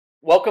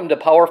Welcome to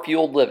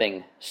Power-Fueled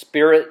Living,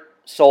 Spirit,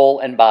 Soul,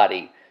 and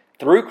Body.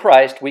 Through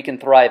Christ, we can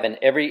thrive in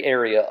every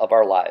area of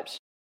our lives.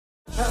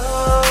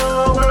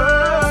 Power-Fueled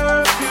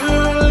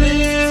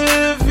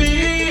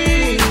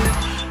Living,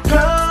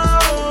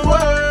 Power-Fueled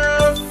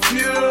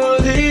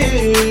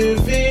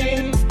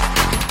Living.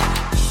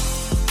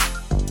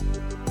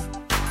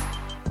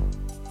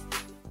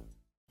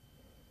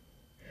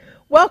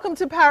 Welcome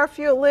to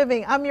Power-Fueled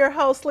Living. I'm your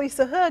host,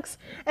 Lisa Hooks,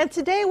 and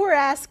today we're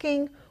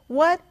asking,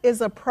 what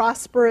is a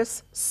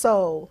prosperous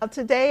soul?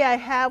 Today I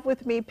have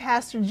with me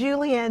Pastor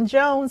Julianne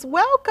Jones.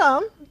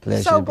 Welcome.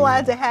 Pleasure so to be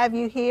glad here. to have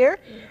you here.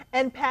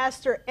 And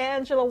Pastor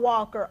Angela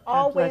Walker.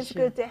 Always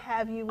good to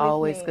have you with me.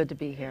 Always good to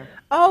be here.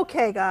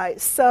 Okay,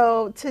 guys.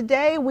 So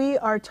today we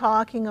are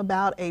talking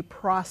about a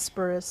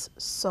prosperous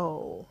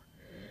soul.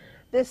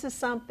 This is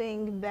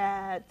something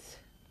that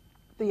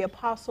the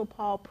Apostle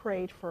Paul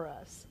prayed for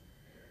us.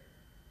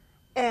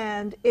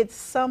 And it's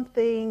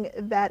something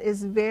that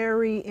is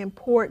very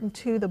important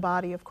to the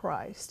body of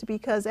Christ,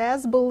 because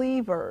as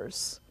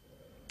believers,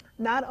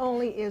 not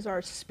only is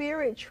our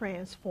spirit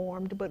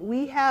transformed, but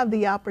we have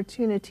the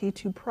opportunity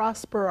to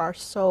prosper our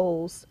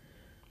souls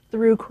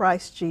through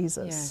Christ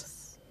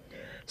Jesus. Yes.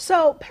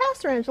 So,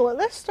 Pastor Angela,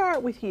 let's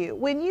start with you.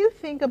 When you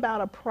think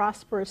about a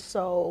prosperous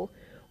soul,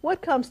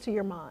 what comes to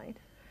your mind?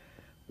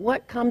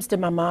 What comes to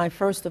my mind,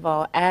 first of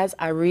all, as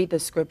I read the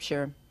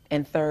scripture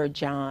in 3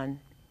 John,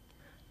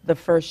 the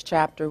first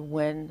chapter,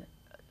 when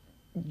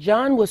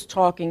John was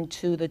talking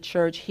to the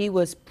church, he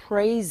was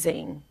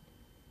praising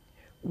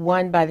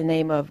one by the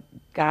name of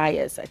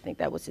Gaius, I think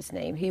that was his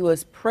name. He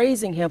was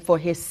praising him for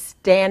his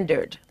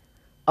standard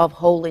of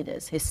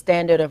holiness, his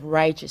standard of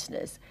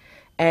righteousness.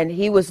 And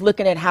he was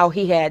looking at how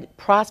he had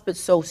prospered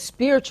so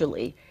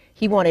spiritually,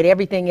 he wanted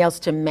everything else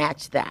to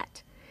match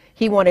that.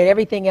 He wanted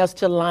everything else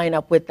to line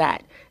up with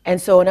that.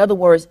 And so, in other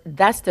words,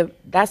 that's the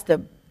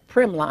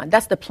prim line,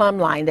 that's the plumb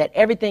line that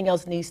everything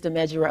else needs to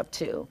measure up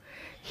to.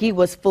 He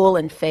was full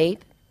in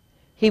faith.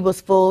 He was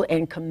full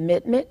in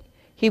commitment.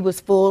 He was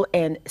full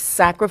in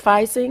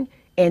sacrificing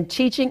and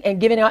teaching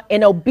and giving out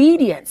in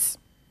obedience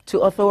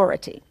to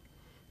authority,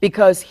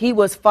 because he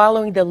was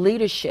following the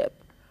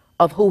leadership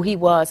of who he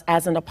was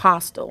as an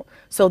apostle.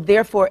 So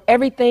therefore,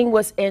 everything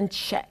was in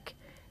check.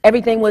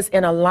 Everything was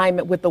in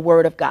alignment with the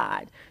Word of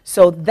God.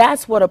 So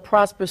that's what a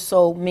prosperous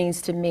soul means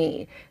to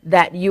me,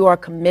 that you are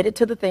committed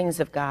to the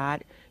things of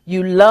God.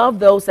 You love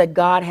those that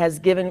God has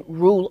given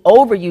rule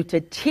over you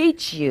to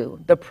teach you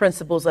the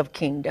principles of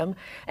kingdom.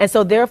 And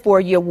so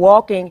therefore, you're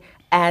walking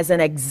as an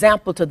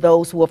example to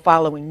those who are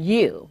following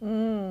you.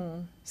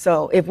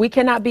 So if we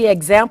cannot be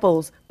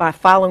examples by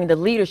following the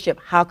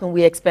leadership, how can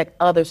we expect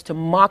others to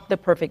mock the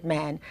perfect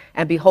man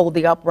and behold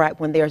the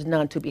upright when there's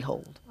none to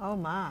behold? Oh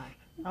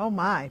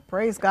my,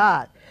 praise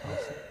God.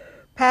 Awesome.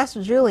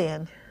 Pastor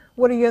Julian,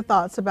 what are your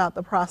thoughts about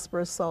the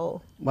prosperous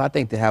soul? Well, I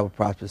think to have a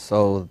prosperous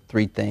soul,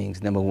 three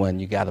things. Number one,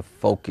 you got to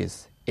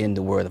focus in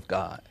the Word of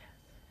God.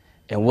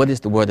 And what is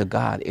the Word of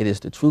God? It is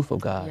the truth of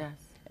God. Yes.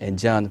 And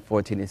John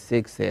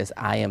 14:6 says,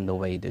 I am the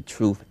way, the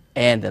truth,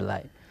 and the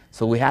life.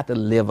 So we have to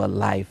live a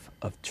life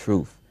of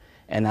truth.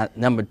 And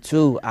number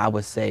two, I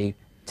would say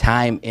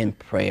time in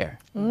prayer.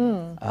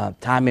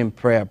 Time in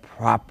prayer,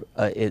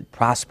 it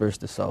prospers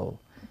the soul.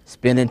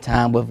 Spending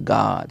time with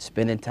God,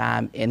 spending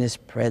time in His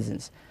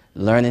presence,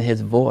 learning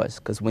His voice.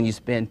 Because when you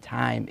spend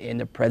time in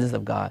the presence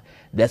of God,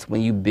 that's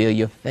when you build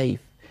your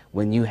faith.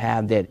 When you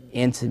have that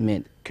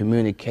intimate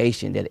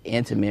communication, that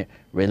intimate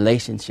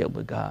relationship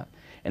with God.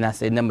 And I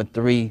say number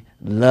three,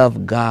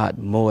 love God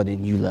more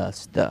than you love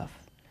stuff.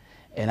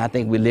 And I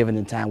think we're living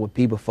in a time where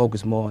people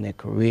focus more on their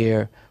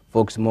career,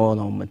 focus more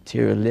on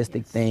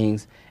materialistic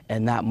things,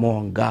 and not more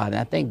on God. And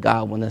I think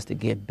God wants us to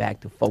get back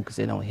to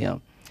focusing on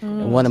Him.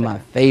 And one of my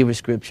favorite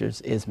scriptures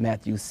is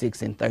Matthew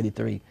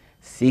 6:33.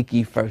 Seek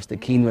ye first the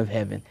kingdom of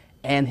heaven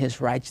and His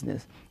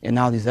righteousness, and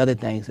all these other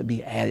things will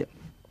be added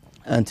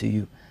unto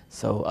you.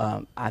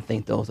 So I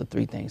think those are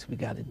three things we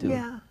got to do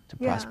to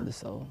prosper the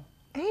soul.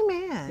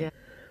 Amen.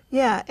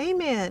 Yeah,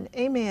 amen,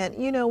 amen.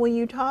 You know, when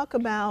you talk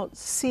about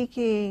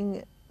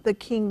seeking the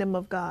kingdom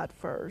of God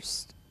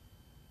first,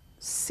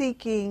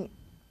 seeking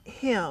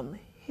Him,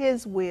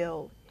 His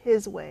will,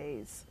 His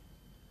ways,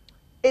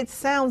 it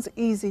sounds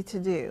easy to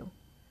do.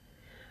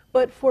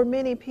 But for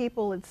many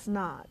people, it's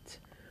not.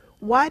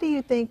 Why do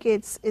you think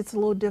it's a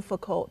little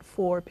difficult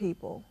for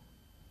people?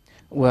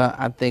 Well,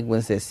 I think when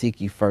it says seek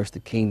ye first the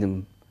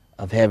kingdom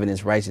of heaven and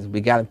His righteousness, we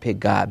got to put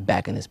God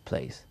back in His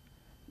place.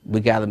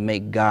 We got to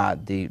make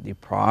God the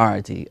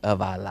priority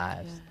of our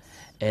lives. Yes.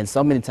 And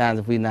so many times,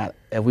 if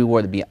we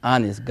were to be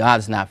honest, God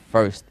is not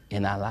first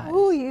in our lives.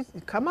 Ooh,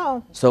 come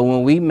on. So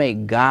when we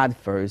make God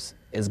first,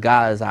 as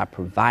God is our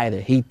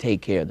provider, He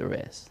take care of the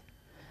rest.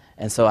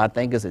 And so I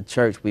think as a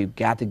church, we've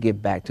got to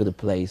get back to the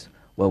place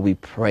where we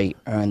pray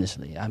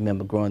earnestly. I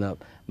remember growing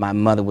up, my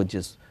mother would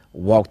just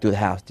walk through the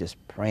house just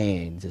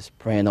praying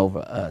over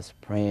us,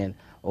 praying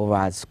over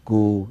our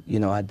school,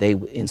 our day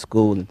in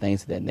school and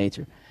things of that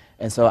nature.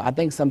 And so I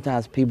think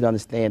sometimes people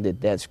understand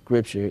that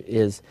scripture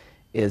is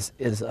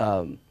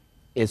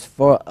is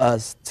for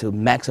us to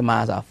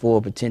maximize our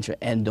full potential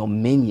and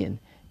dominion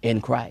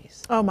in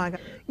Christ. Oh my God.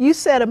 You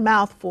said a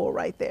mouthful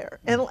right there.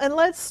 And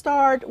let's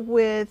start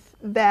with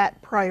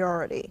that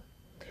priority.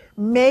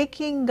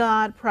 Making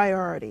God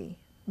priority,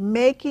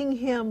 making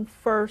him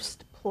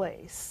first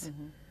place.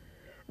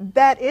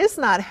 That is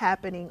not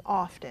happening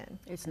often.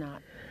 It's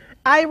not.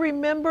 I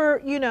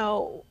remember,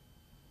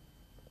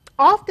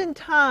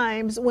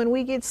 oftentimes when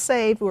we get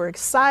saved, we're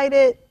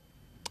excited,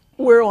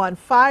 we're on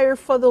fire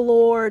for the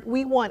Lord,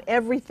 we want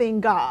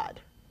everything God,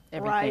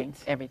 Everything.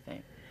 right?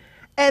 Everything.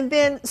 And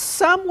then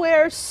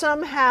somewhere,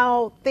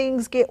 somehow,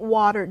 things get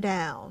watered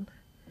down.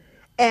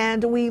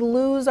 And we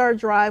lose our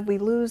drive, we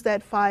lose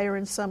that fire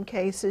in some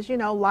cases.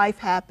 Life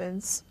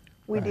happens.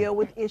 We deal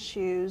with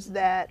issues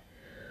that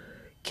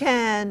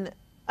can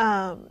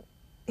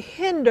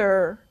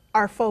hinder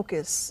our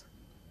focus.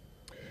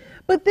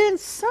 But then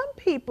some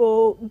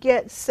people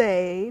get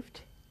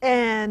saved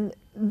and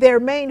their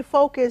main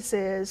focus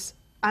is,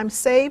 I'm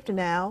saved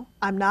now,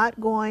 I'm not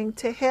going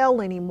to hell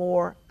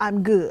anymore,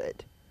 I'm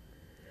good.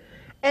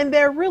 And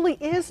there really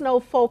is no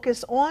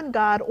focus on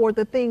God or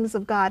the things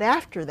of God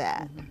after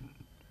that.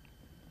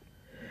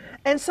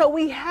 And so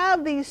we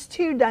have these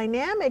two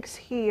dynamics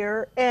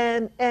here,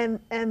 and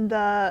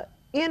the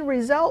end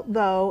result,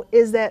 though,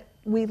 is that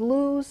we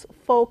lose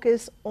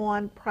focus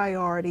on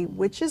priority,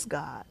 which is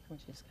God.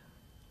 Which is God.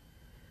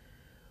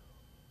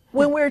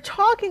 When we're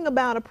talking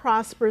about a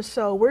prosperous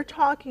soul, we're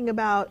talking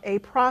about a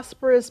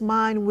prosperous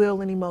mind,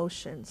 will, and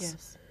emotions.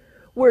 Yes.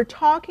 We're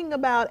talking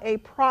about a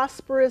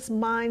prosperous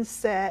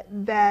mindset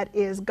that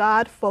is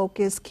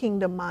God-focused,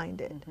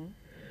 kingdom-minded.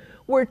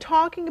 We're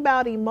talking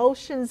about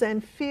emotions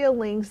and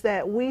feelings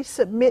that we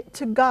submit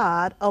to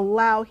God,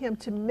 allow him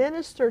to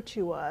minister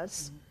to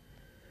us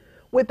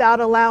without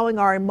allowing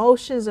our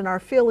emotions and our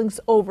feelings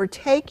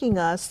overtaking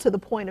us to the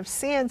point of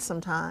sin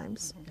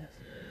sometimes.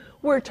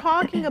 We're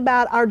talking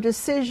about our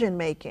decision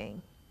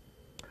making.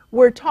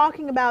 We're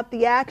talking about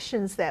the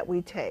actions that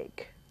we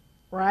take,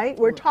 right?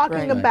 We're talking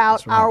Right. about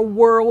That's right. our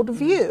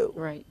worldview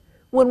Right.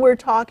 when we're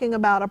talking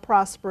about a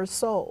prosperous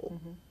soul.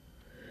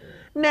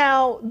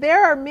 Now,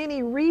 there are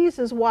many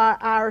reasons why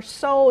our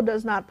soul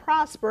does not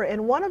prosper,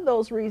 and one of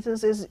those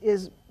reasons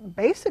is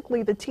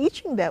basically the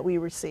teaching that we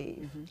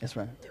receive. That's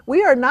right.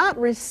 We are not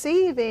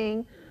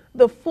receiving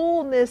the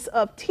fullness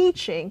of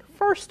teaching,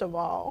 first of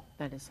all.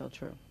 That is so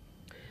true.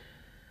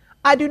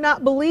 I do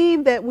not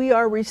believe that we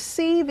are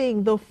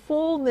receiving the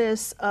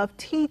fullness of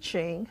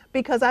teaching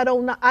because I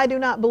do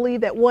not believe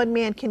that one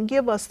man can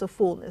give us the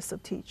fullness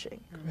of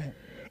teaching. Correct.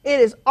 It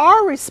is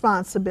our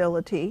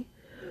responsibility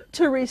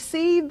to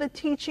receive the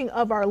teaching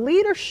of our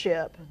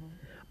leadership,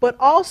 but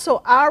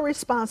also our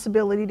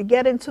responsibility to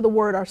get into the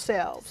Word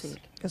ourselves.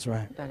 Seek. That's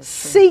right. That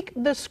is true. Seek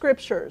the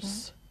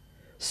Scriptures.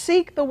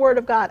 Seek the Word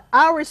of God.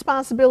 Our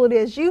responsibility,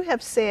 as you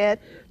have said,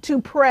 to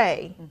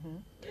pray.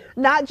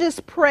 Not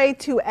just pray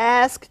to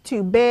ask,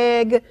 to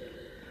beg,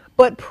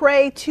 but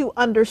pray to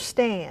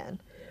understand.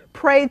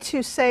 Pray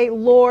to say,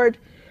 Lord,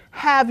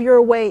 have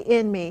your way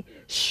in me.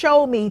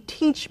 Show me,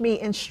 teach me,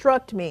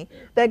 instruct me.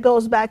 That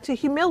goes back to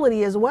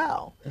humility as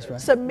well. That's right.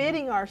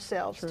 Submitting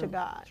ourselves to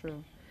God.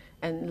 True.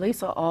 And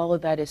Lisa, all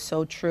of that is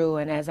so true.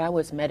 And as I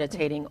was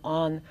meditating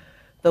on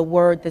the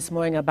word this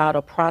morning about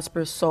a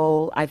prosperous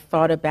soul, I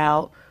thought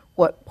about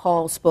what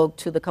Paul spoke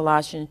to the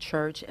Colossian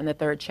church in the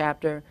 3rd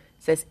chapter.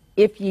 It says,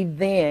 if ye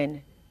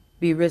then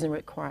be risen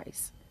with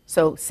Christ.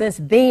 So since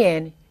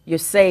then you're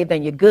saved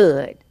and you're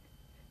good,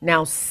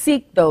 now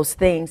seek those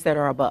things that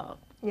are above.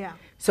 Yeah.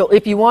 So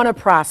if you want to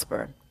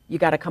prosper, you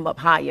got to come up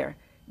higher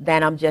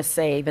than I'm just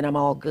saved and I'm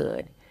all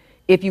good.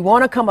 If you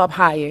want to come up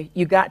higher,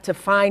 you got to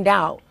find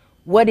out,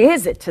 what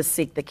is it to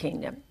seek the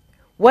kingdom?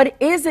 What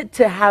is it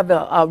to have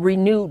a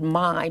renewed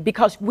mind?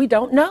 Because we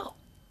don't know.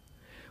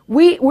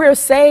 We're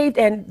saved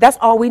and that's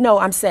all we know,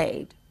 I'm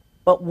saved.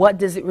 But what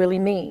does it really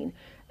mean?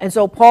 And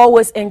so Paul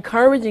was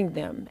encouraging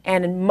them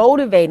and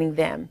motivating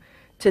them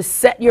to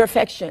set your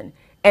affection.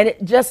 And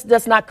it just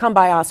does not come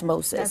by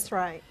osmosis. That's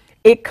right.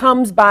 It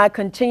comes by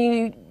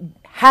continue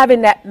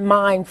having that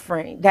mind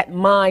frame, that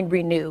mind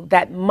renewed,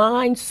 that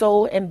mind,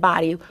 soul, and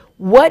body.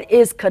 What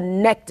is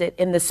connected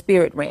in the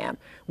spirit realm?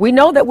 We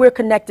know that we're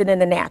connected in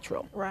the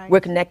natural. Right. We're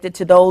connected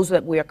to those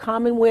that we're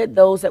common with,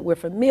 those that we're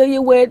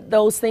familiar with,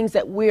 those things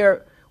that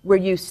we're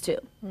used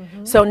to.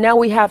 So now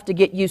we have to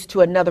get used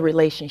to another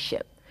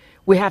relationship.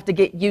 We have to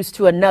get used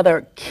to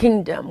another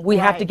kingdom. We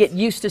have to Right. get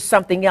used to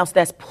something else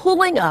that's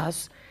pulling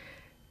us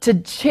to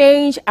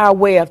change our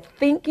way of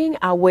thinking,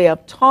 our way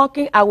of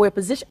talking, our way of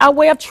position, our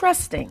way of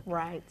trusting.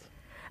 Right.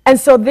 And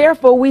so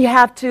therefore we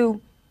have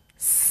to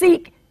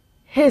seek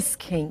his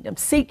kingdom,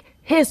 seek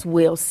his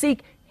will,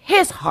 seek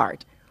his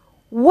heart.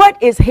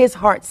 What is his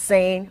heart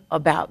saying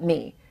about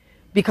me?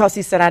 Because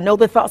he said, I know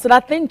the thoughts that I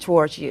think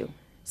towards you.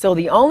 So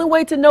the only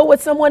way to know what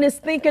someone is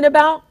thinking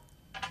about,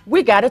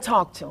 we got to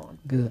talk to them.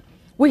 Good.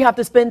 We have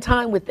to spend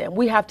time with them.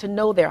 We have to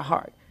know their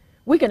heart.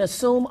 We can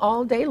assume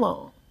all day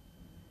long.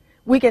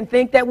 We can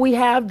think that we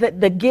have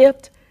the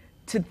gift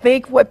to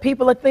think what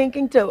people are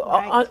thinking, to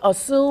Right.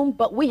 assume,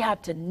 but we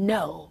have to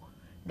know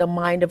the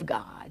mind of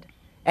God.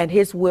 and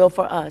his will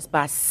for us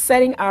by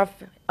setting our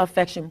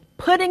affection,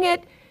 putting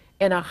it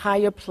in a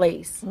higher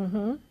place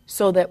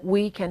so that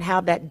we can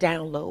have that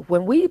download.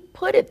 When we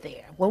put it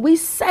there, when we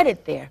set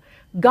it there,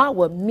 God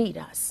will meet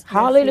us.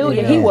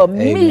 Hallelujah. He will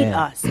meet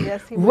us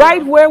Yes, he will.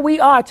 right where we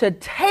are to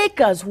take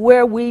us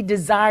where we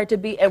desire to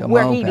be and Come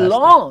where on, he Pastor.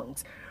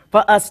 longs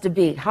for us to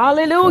be.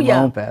 Hallelujah.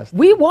 Come on, Pastor.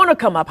 We want to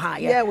come up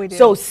higher. Yeah, we do.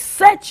 So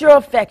set your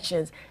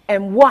affections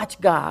and watch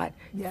God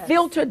Yes.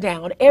 filter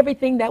down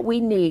everything that we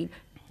need,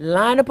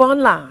 line upon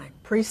line,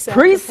 Precept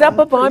upon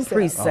upon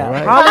precept. All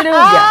right.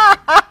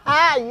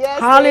 Hallelujah. Yes,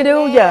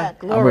 Hallelujah. amen.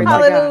 Glory to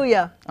God.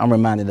 Hallelujah. I'm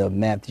reminded of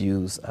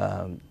Matthew's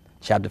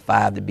chapter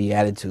 5, the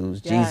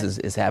Beatitudes. Yes. Jesus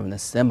is having a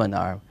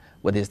seminar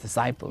with his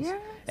disciples.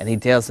 And he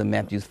tells them,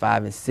 Matthew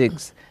 5 and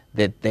 6,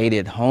 that they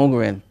that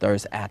hunger and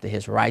thirst after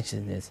his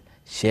righteousness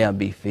shall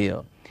be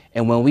filled.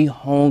 And when we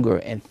hunger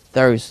and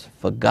thirst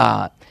for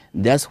God,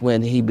 that's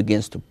when he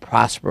begins to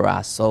prosper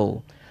our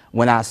soul.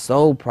 When our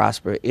soul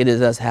prospers, it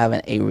is us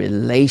having a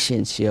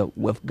relationship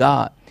with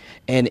God.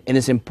 And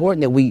it's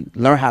important that we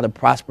learn how to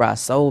prosper our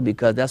soul,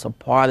 because that's a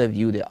part of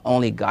you that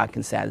only God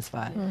can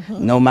satisfy.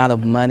 No amount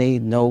of money,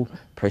 no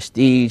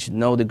prestige,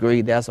 no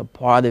degree, that's a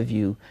part of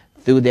you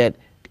through that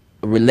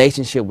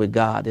relationship with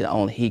God that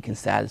only he can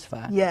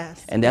satisfy.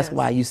 Yes, And that's yes.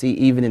 why you see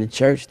even in the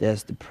church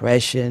there's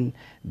depression,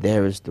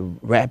 there is the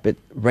rapid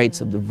rates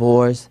of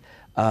divorce,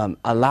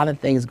 a lot of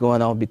things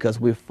going on because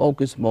we're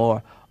focused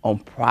more on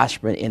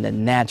prospering in the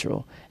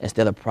natural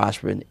instead of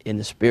prospering in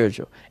the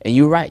spiritual. And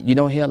you're right, you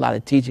don't hear a lot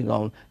of teaching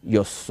on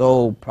your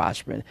soul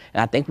prospering.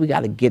 And I think we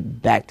got to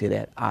get back to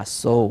that, our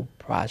soul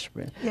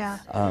prospering. Yeah.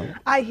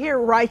 I hear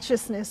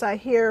righteousness. I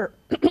hear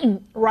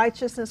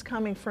righteousness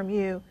coming from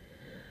you.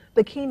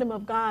 The kingdom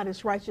of God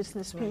is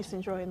righteousness, peace,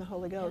 and joy in the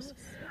Holy Ghost.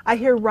 I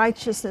hear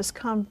righteousness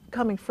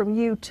coming from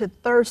you to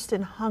thirst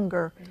and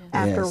hunger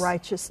after Yes.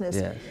 righteousness.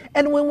 Yes.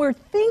 And when we're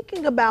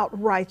thinking about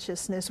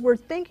righteousness, we're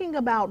thinking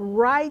about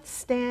right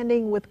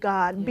standing with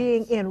God,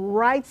 being in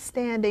right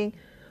standing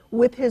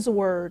with his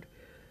word,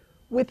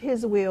 with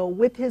his will,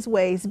 with his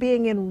ways,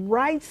 being in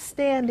right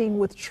standing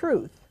with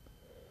truth.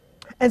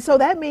 And so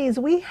that means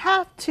we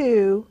have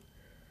to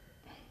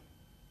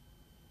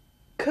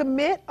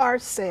commit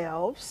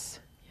ourselves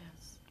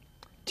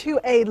to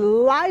a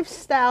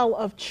lifestyle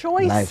of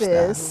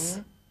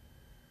choices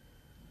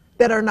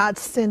that are not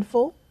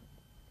sinful,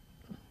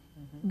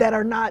 that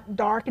are not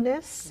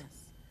darkness.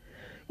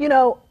 You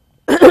know,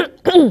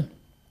 the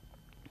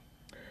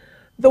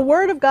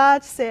Word of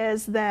God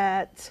says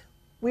that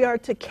we are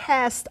to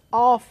cast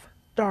off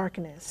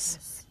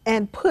darkness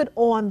and put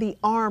on the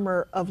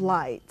armor of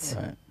light,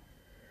 Right.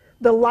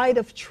 the light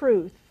of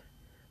truth,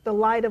 the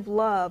light of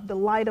love, the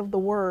light of the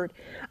word.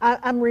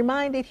 I'm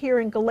reminded here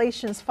in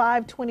Galatians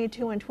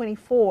 5:22 and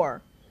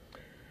 24.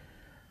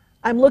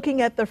 I'm looking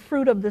at the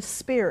fruit of the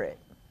Spirit.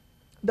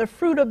 The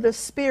fruit of the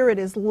Spirit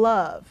is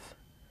love,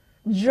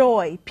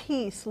 joy,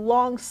 peace,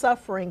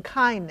 long-suffering,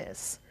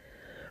 kindness.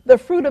 The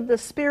fruit of the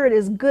Spirit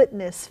is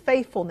goodness,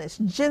 faithfulness,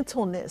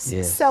 gentleness,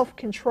 Yes.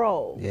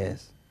 self-control.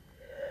 Yes.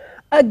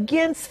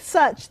 Against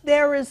such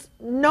there is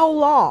no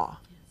law.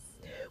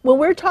 When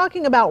we're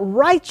talking about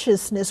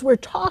righteousness, we're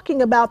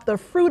talking about the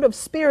fruit of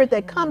Spirit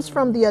that comes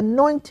from the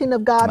anointing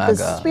of God, My the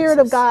God. Spirit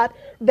of God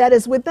that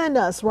is within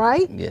us,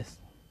 right? Yes.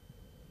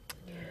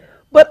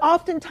 But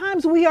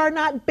oftentimes we are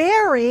not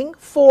bearing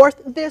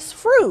forth this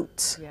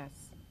fruit. Yes.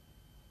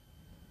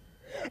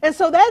 And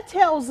so that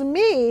tells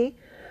me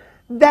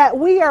that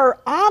we are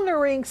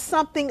honoring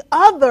something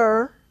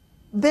other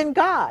than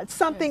God,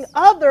 something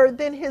other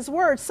than his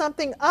word,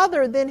 something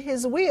other than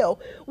his will.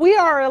 We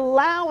are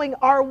allowing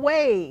our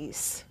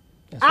ways,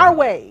 our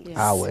ways.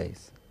 Our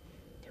ways.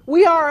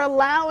 We are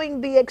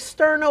allowing the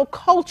external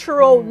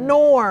cultural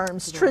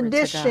norms, Glory to God.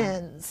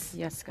 traditions.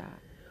 Yes, God.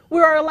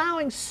 We are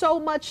allowing so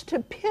much to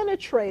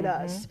penetrate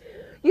us.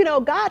 You know,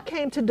 God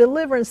came to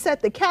deliver and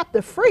set the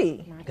captive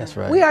free. That's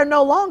right. We are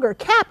no longer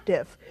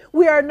captive.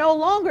 We are no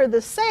longer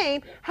the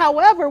same.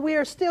 However, we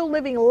are still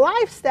living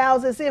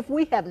lifestyles as if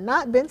we have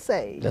not been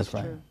saved. That's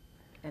right. True.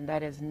 And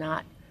that is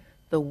not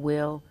the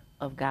will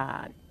of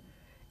God.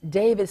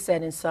 David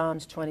said in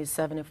Psalms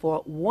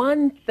 27:4,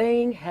 one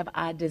thing have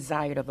I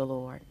desired of the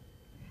Lord,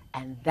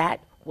 and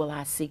that will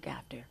I seek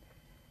after.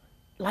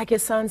 Like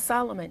his son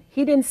Solomon,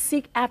 he didn't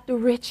seek after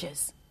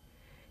riches.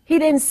 He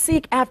didn't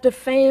seek after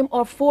fame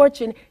or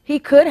fortune. He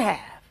could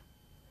have.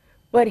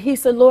 But he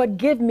said, Lord,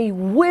 give me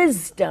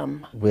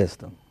wisdom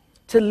Wisdom.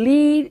 to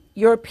lead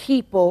your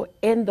people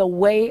in the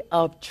way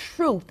of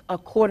truth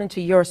according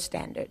to your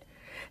standard,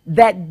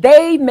 that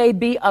they may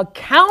be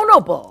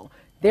accountable.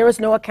 There is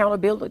no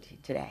accountability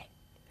today.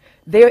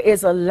 There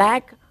is a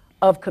lack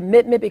of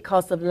commitment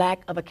because of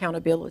lack of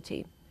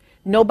accountability.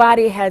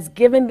 Nobody has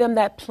given them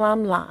that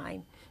plumb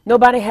line.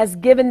 Nobody has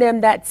given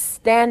them that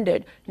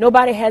standard.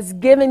 Nobody has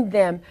given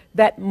them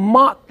that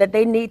mark that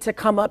they need to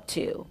come up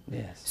to.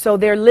 Yes. So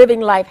they're living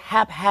life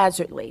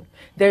haphazardly.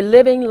 They're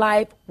living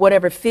life,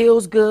 whatever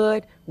feels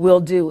good, we'll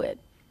do it.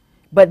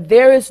 But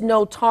there is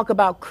no talk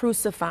about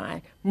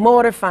crucifying,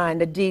 mortifying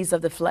the deeds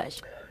of the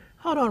flesh.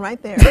 Hold on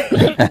right there.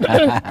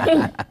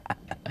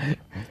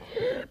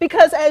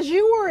 Because as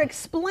you were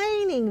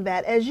explaining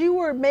that, as you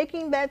were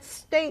making that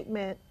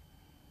statement,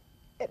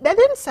 that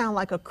didn't sound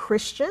like a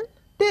Christian,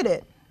 did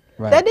it?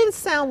 Right. That didn't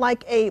sound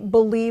like a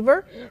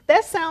believer.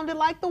 That sounded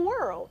like the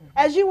world.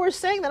 As you were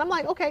saying that, I'm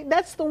like, okay,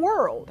 that's the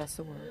world. That's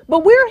the word.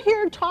 But we're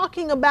here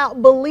talking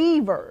about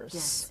believers.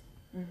 Yes.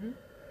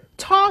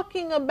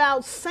 Talking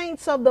about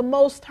saints of the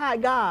Most High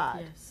God.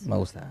 Yes.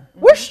 Most High.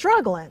 We're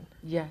struggling.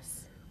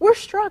 Yes. We're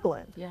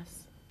struggling.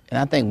 Yes. And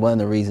I think one of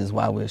the reasons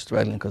why we're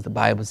struggling, because the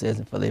Bible says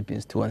in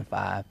Philippians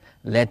 2:5,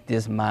 let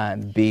this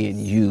mind be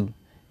in you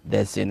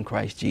that's in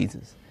Christ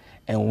Jesus.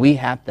 And we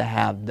have to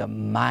have the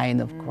mind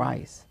of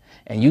Christ.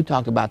 And you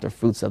talked about the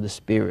fruits of the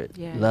Spirit,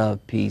 Yeah.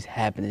 love, peace,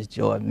 happiness,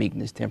 joy,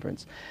 meekness,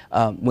 temperance.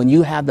 When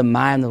you have the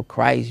mind of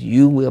Christ,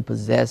 you will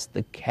possess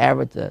the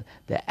character,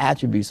 the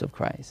attributes of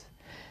Christ.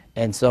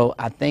 And so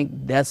I think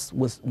that's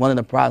what's one of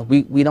the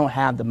problems. We don't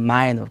have the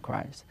mind of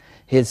Christ.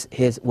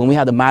 When we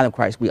have the mind of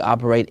Christ, we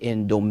operate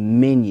in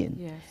dominion,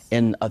 Yes.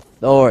 in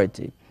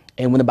authority.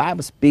 And when the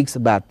Bible speaks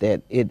about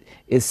that, it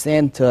is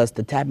saying to us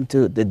to tap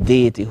into the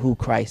deity, who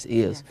Christ is.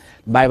 Yes.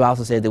 The Bible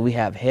also says that we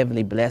have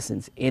heavenly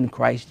blessings in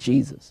Christ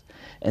Jesus.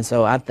 And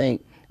so I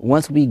think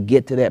once we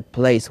get to that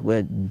place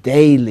where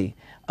daily,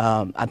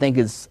 I think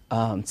it's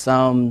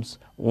Psalms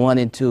 1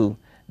 and 2,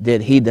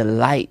 that he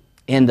delight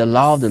in the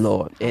law of the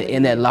Lord.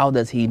 In that law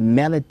does he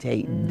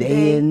meditate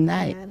day and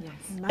night. and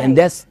And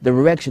that's the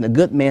direction. A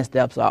good man's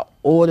steps are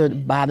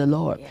ordered by the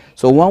Lord.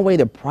 So one way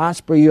to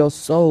prosper your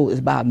soul is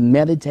by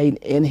meditating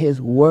in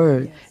his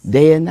word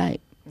day and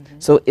night.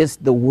 So it's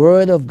the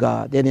word of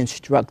God that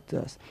instructs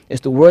us.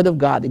 It's the word of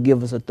God that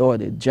gives us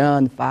authority.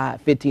 John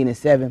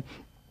 15:7,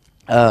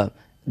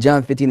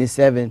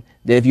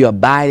 that if you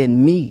abide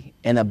in me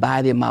and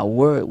abide in my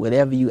word,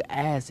 whatever you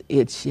ask,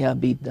 it shall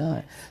be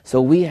done.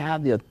 So we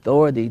have the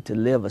authority to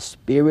live a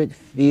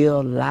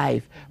spirit-filled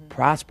life,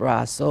 prosper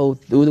our soul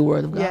through the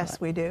word of God.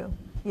 Yes, we do.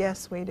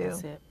 Yes, we do.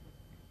 That's it.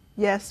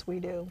 Yes, we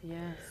do.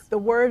 Yes. The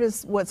word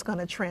is what's going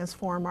to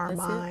transform our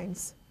That's it.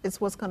 minds. It's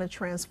what's going to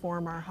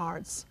transform our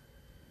hearts.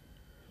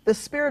 The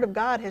Spirit of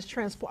God has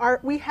transformed.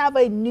 We have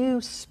a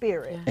new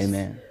spirit. Yes.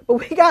 Amen. But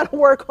we got to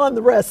work on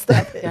the rest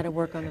of it. Got to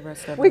work on the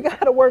rest of We it.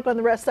 got to work on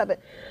the rest of it.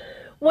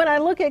 When I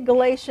look at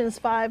Galatians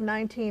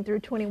 5:19 through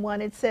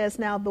 21, it says,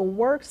 now the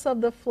works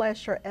of the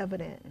flesh are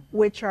evident,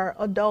 which are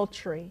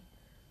adultery,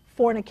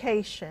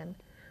 fornication,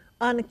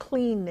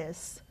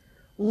 uncleanness,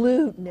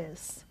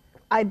 lewdness,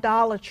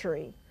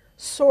 idolatry,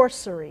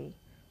 sorcery,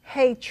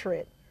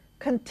 hatred,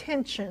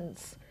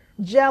 contentions,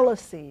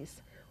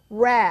 jealousies,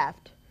 wrath,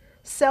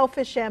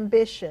 selfish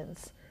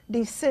ambitions,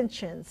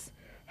 dissensions,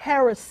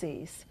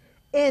 heresies,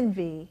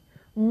 envy,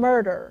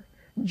 murder,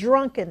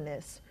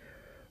 drunkenness,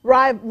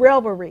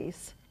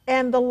 revelries,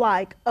 and the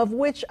like, of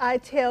which I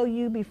tell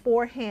you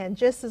beforehand,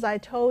 just as I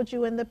told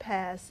you in the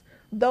past,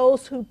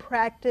 those who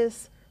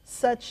practice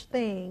such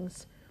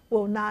things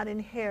will not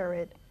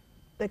inherit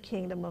the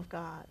kingdom of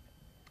God.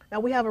 Now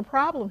we have a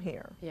problem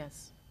here,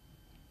 Yes.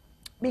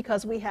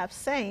 because we have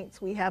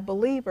saints, we have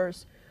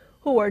believers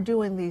who are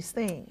doing these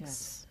things,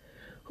 Yes.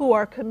 who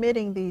are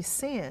committing these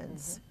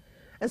sins.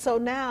 And so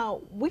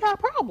now we got a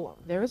problem.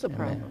 There is a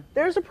problem.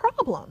 There's a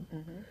problem.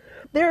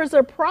 There's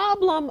a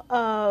problem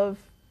of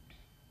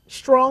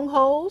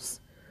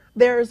strongholds.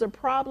 There's a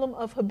problem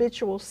of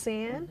habitual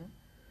sin.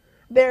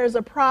 There's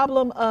a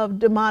problem of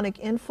demonic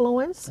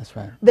influence. That's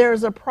right.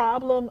 There's a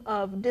problem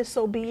of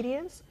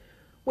disobedience,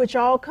 which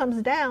all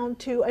comes down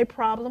to a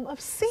problem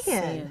of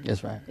sin.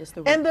 That's right. It's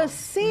the And the root cause.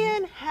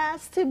 sin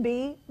has to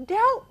be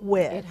dealt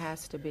with. It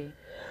has to be.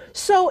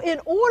 So in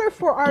order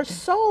for our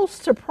souls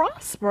to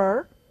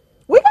prosper,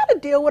 we got to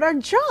deal with our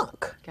junk.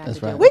 Got That's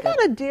to deal right. We with got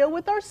it. to deal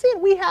with our sin.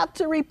 We have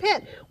to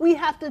repent. We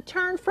have to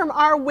turn from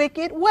our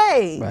wicked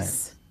ways.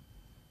 Right.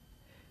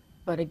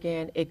 But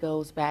again, it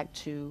goes back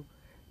to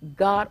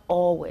God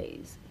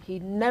always. He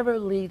never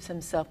leaves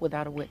himself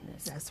without a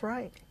witness. That's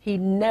right. He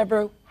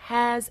never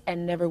has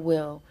and never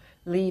will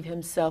leave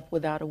himself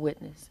without a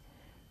witness.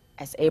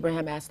 As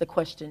Abraham asked the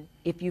question,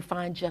 if you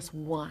find just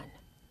one,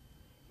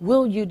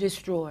 will you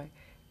destroy?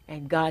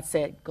 And God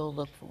said, go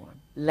look for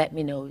him. Let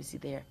me know he's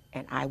there,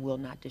 and I will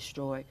not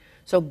destroy.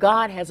 So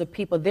God has a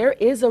people. There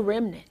is a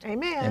remnant.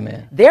 Amen.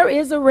 Amen. There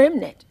is a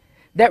remnant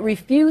that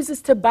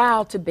refuses to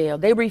bow to Baal.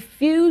 They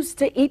refuse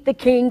to eat the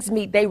king's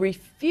meat. They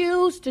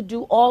refuse to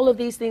do all of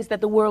these things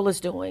that the world is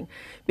doing.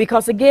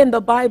 Because again,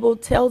 the Bible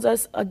tells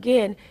us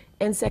again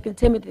in 2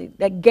 Timothy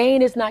that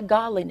gain is not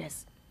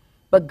godliness,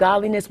 but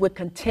godliness with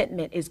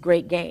contentment is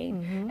great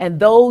gain. And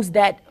those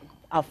that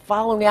are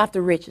following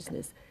after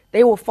righteousness,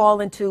 they will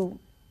fall into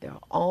their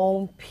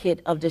own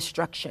pit of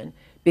destruction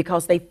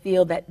because they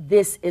feel that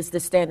this is the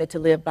standard to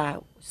live by.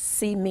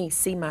 See me,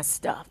 see my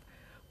stuff.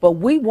 But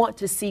we want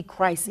to see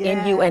Christ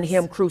in you and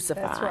him Yes,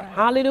 crucified. that's right.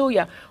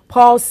 Hallelujah.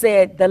 Paul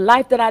said, the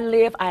life that I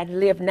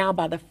live now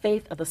by the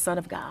faith of the Son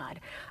of God.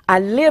 I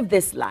live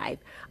this life.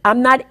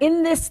 I'm not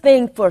in this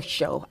thing for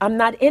show. I'm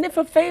not in it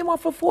for fame or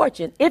for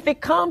fortune. If it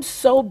comes,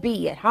 so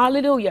be it.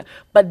 Hallelujah.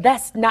 But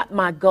that's not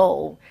my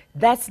goal.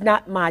 That's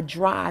not my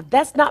drive.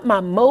 That's not my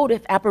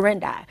motive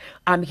operandi.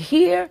 I'm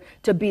here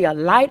to be a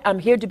light. I'm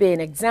here to be an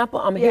example.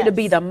 I'm here to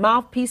be Yes. the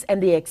mouthpiece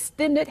and the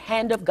extended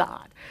hand of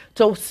God,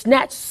 to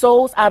snatch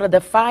souls out of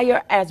the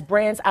fire as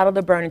brands out of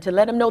the burning, to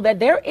let them know that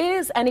there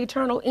is an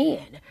eternal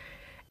end.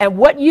 And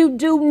what you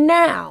do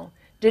now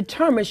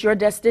determines your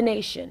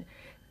destination.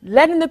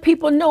 Letting the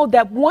people know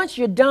that once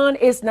you're done,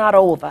 it's not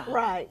over.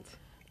 Right.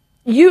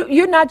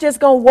 You're not just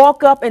going to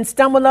walk up and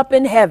stumble up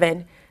in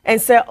heaven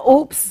and say,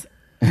 oops,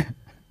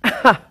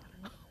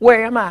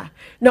 where am I?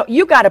 No,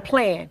 you got a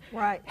plan.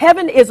 Right.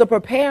 Heaven is a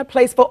prepared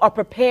place for a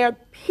prepared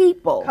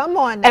people. Come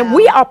on And now.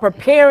 we are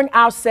preparing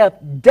ourselves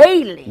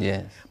daily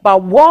Yes. by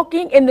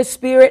walking in the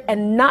Spirit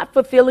and not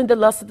fulfilling the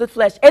lust of the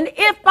flesh. And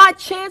if by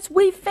chance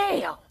we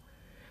fail,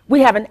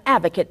 we have an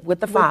advocate with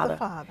the Father.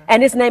 Father.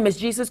 And his name is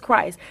Jesus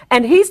Christ.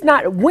 And he's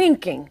not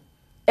winking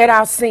at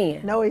our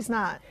sin. No, he's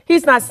not.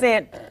 He's not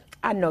saying,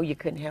 I know you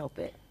couldn't help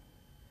it.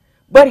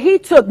 But he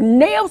took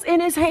nails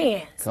in his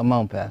hands. Come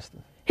on, Pastor.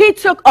 He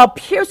took a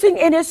piercing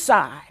in his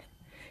side.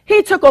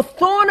 He took a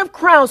thorn of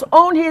crowns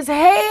on his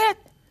head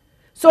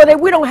so that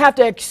we don't have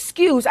to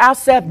excuse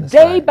ourselves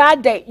day right. by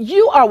day.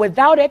 You are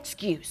without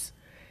excuse.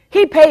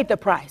 He paid the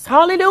price.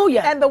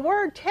 Hallelujah. And the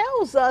word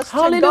tells us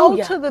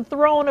Hallelujah. to go to the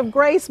throne of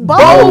grace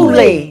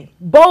boldly.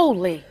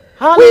 Boldly.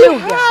 Hallelujah. We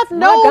have My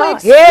no God.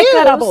 excuse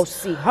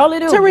Yekarabosi.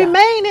 Hallelujah. to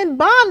remain in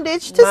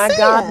bondage to My sin.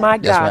 God, my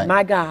That's God, right.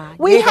 my God.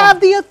 We Yeah, have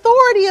God. the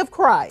authority of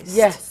Christ.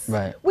 Yes.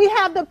 Right. We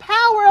have the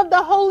power of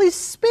the Holy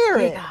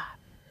Spirit.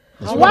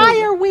 Yeah, Why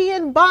are we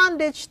in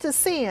bondage to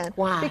sin?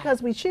 Why?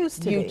 Because we choose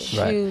to You be. choose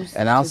Right.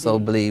 And to I also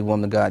be. believe,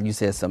 woman of God, you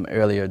said something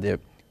earlier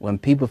that when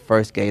people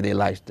first gave their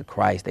lives to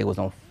Christ, they was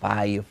on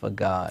fire for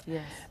God.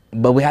 Yes.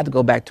 But we have to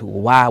go back to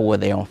why were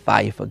they on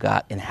fire for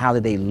God and how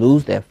did they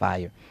lose that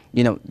fire?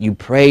 You know, you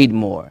prayed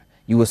more.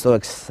 You were so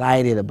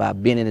excited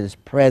about being in His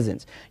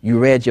presence. You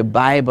read your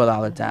Bible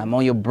all the time.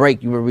 On your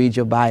break, you would read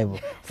your Bible.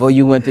 Before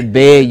you went to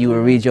bed, you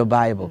would read your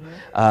Bible.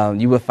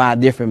 You would find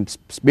different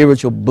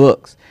spiritual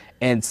books.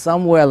 And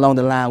somewhere along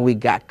the line, we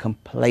got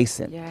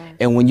complacent. Yes.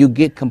 And when you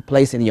get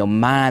complacent and your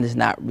mind is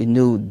not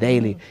renewed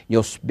daily,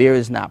 your spirit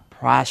is not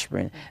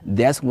prospering,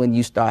 that's when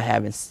you start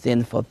having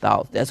sinful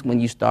thoughts. That's when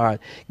you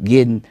start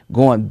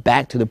going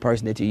back to the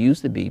person that you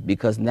used to be,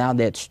 because now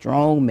that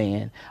strong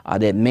man, or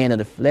that man of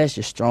the flesh,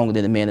 is stronger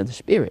than the man of the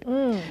spirit.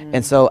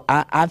 And so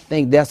I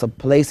think that's a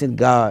place in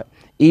God,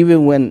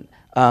 even when,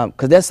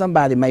 because there's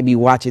somebody may be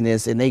watching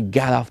this and they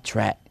got off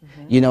track.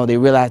 You know, they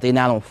realize they're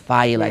not on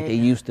fire like they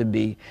used to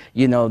be.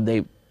 You know,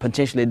 they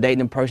potentially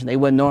dating a person they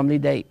wouldn't normally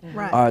date,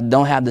 Right. or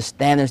don't have the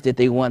standards that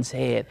they once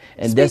had.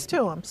 And Speak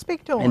to him.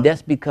 Speak to him. and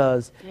that's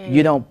because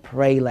you don't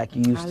pray like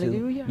you used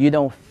Hallelujah. to. You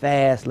don't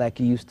fast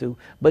like you used to.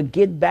 But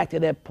get back to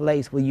that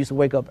place where you used to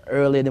wake up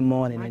early in the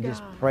morning and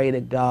just pray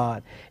to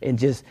God. And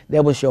just,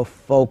 that was your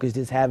focus,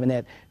 just having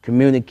that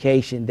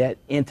communication, that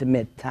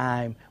intimate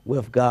time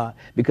with God.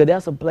 Because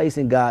that's a place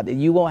in God that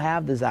you won't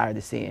have desire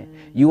to sin.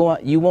 You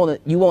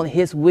want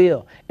His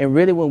will. And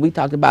really, when we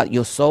talked about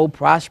your soul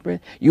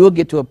prospering, you will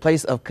get to a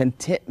place of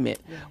contentment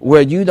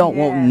where you don't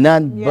want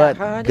none but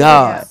Hallelujah.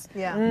 God. Yes.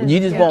 Yeah. You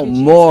just Thank want you,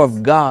 more Jesus.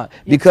 of God.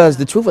 Because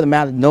the truth of the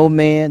matter, no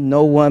man,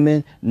 no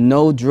woman,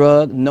 no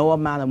drug, no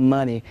amount of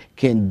money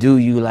can do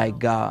you like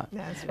God.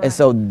 That's And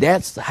so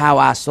that's how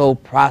our soul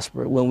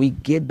prosper, when we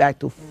get back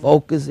to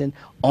focusing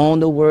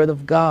on the Word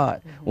of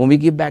God, when we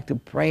get back to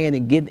praying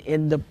and getting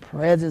in the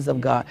presence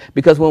of God.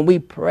 Because when we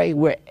pray,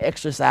 we're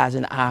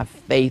exercising our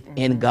faith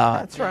in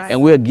God. That's right.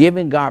 And we're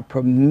giving God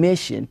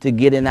permission to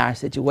get in our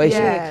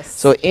situation. Yes.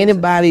 So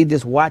anybody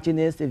just watching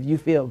this, if you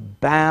feel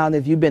bound,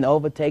 if you've been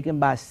overtaken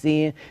by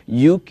sin,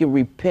 you can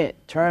repent,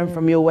 turn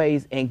from your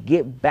ways, and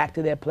get back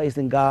to that place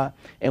in God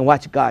and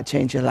watch God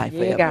change your life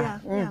forever.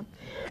 God. Yeah.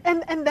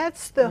 And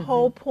that's the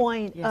whole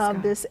point of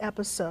God. this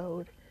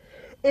episode,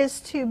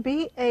 is to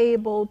be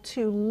able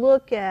to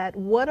look at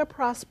what a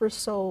prosperous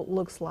soul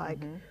looks like,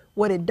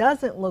 what it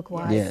doesn't look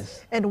like,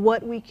 Yes. and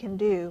what we can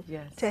do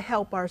Yes. to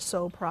help our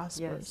soul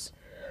prospers.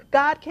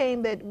 God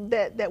came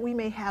that we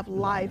may have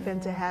life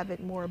and to have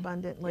it more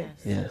abundantly.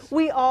 Yes.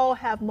 We all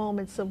have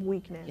moments of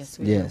weakness. Yes,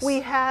 we Yes.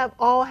 We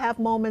all have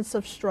moments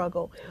of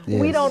struggle.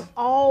 We Yes. don't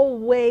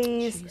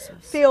always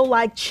feel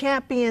like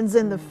champions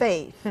in the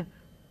faith.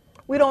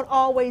 We don't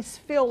always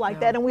feel like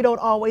that, and we don't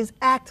always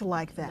act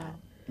like that.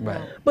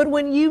 Right. But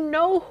when you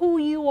know who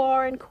you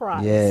are in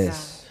Christ,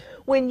 Yes.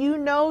 when you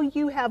know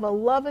you have a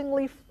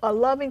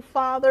loving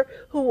Father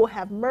who will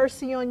have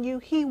mercy on you,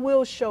 He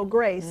will show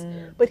grace,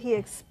 but He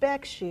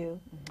expects you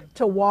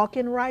to walk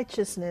in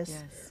righteousness.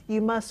 Yes.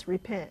 You must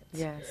repent.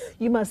 Yes.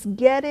 You must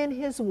get in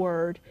His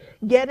Word,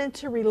 get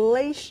into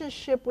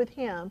relationship with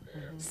Him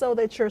so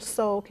that your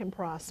soul can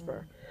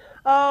prosper.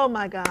 Oh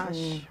my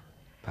gosh.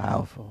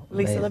 Powerful.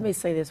 Lisa, Amazing. let me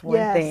say this one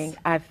Yes. thing.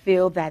 I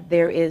feel that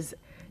there is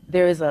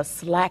a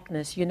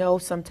slackness. You know,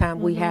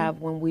 sometimes we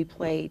have when we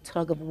play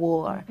tug of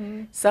war.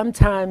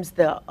 Sometimes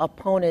the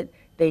opponent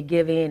they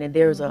give in and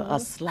there's a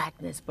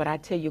slackness. But I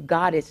tell you,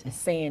 God is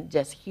saying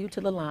just hew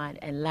to the line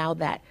and allow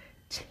that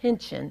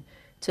tension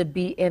to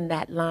be in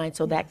that line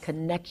so that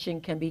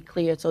connection can be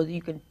clear, so that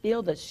you can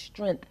feel the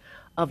strength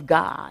of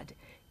God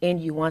in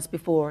you once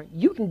before.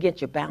 You can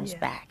get your bounce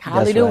back.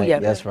 Hallelujah.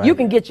 That's right. You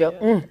can get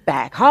your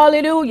back.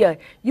 Hallelujah.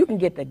 You can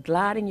get the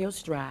glide in your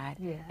stride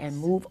Yes. and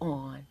move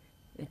on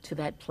to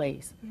that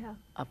place Yeah.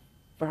 of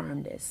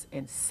firmness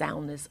and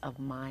soundness of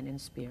mind and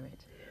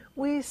spirit.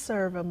 We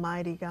serve a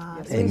mighty God.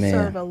 Yes. We Amen.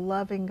 serve a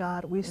loving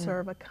God. We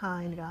serve a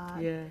kind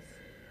God. Yes.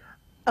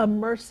 A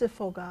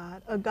merciful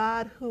God. A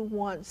God who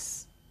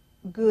wants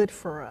good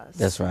for us.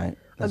 That's right.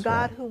 That's a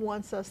God right. who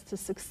wants us to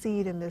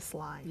succeed in this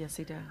life. Yes,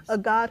 he does. A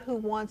God who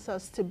wants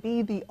us to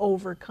be the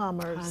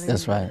overcomers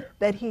That's right.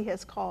 that he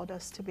has called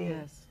us to be.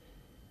 Yes.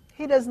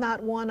 He does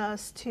not want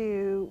us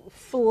to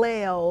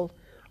flail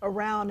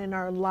around in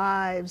our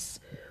lives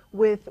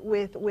with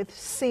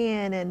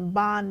sin and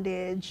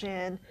bondage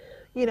and,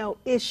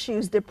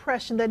 issues,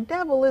 depression. The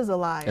devil is a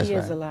liar. That's He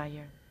is right. a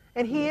liar.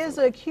 And he is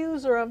the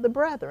accuser of the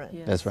brethren.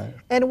 Yes. That's right.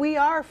 And we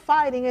are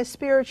fighting a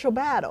spiritual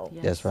battle.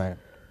 Yes. That's right.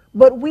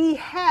 But we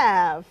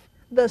have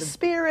the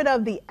spirit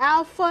of the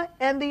Alpha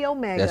and the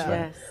Omega, That's right.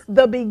 Yes.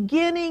 the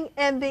beginning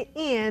and the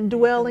end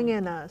dwelling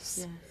in us.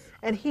 Yes.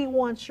 And he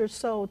wants your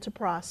soul to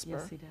prosper.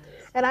 Yes, he does.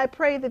 And I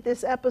pray that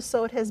this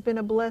episode has been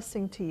a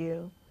blessing to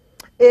you.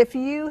 If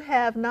you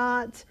have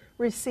not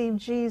received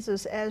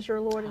Jesus as your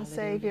Lord and Hallelujah.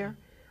 Savior,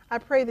 I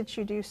pray that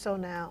you do so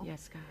now.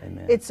 Yes, God.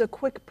 Amen. It's a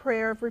quick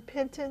prayer of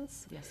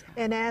repentance Yes, God.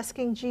 and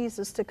asking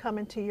Jesus to come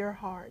into your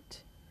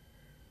heart.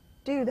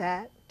 Do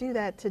that. Do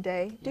that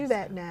today. Do Yes,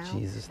 that God. now.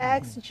 Jesus'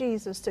 Ask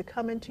Jesus to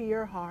come into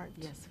your heart.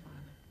 Yes, Father.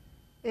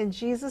 In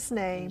Jesus' In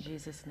name,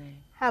 Jesus' name.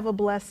 have a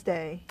blessed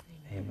day.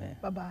 Amen.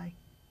 Bye-bye.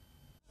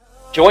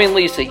 Join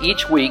Lisa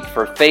each week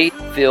for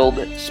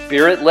faith-filled,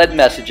 spirit-led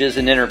messages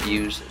and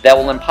interviews that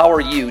will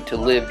empower you to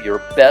live your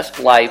best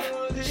life,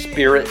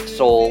 spirit,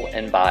 soul,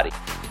 and body.